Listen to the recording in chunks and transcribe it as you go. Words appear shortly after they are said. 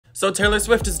So Taylor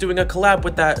Swift is doing a collab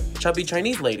with that chubby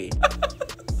Chinese lady.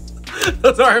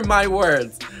 Those aren't my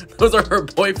words. Those are her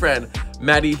boyfriend,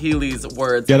 Matty Healy's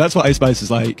words. Yeah, that's what Ice Spice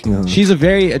is like. She's a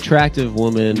very attractive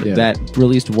woman that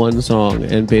released one song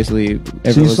and basically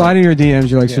So you slide in your DMs,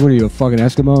 you're like, so what are you, a fucking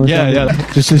Eskimo or something?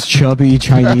 Yeah. Just this chubby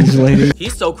Chinese lady.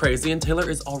 He's so crazy and Taylor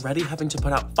is already having to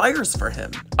put out fires for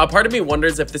him. A part of me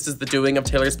wonders if this is the doing of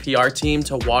Taylor's PR team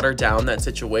to water down that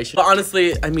situation. But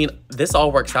honestly, I mean, this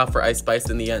all works out for Ice Spice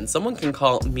in the end. Someone can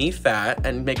call me fat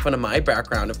and make fun of my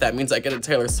background if that means I get a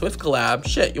Taylor Swift collab.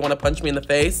 Shit, you wanna punch me in the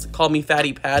face? Call me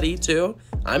Fatty Patty too?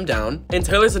 I'm down. In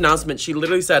Taylor's announcement, she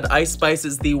literally said Ice Spice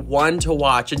is the one to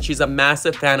watch and she's a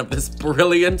massive fan of this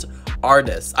brilliant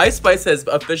artist. Ice Spice has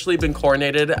officially been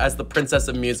coronated as the princess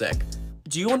of music.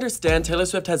 Do you understand Taylor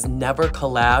Swift has never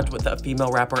collabed with a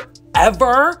female rapper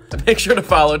ever? Make sure to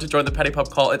follow to join the Petty Pop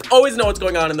Call and always know what's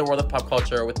going on in the world of pop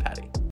culture with Patty.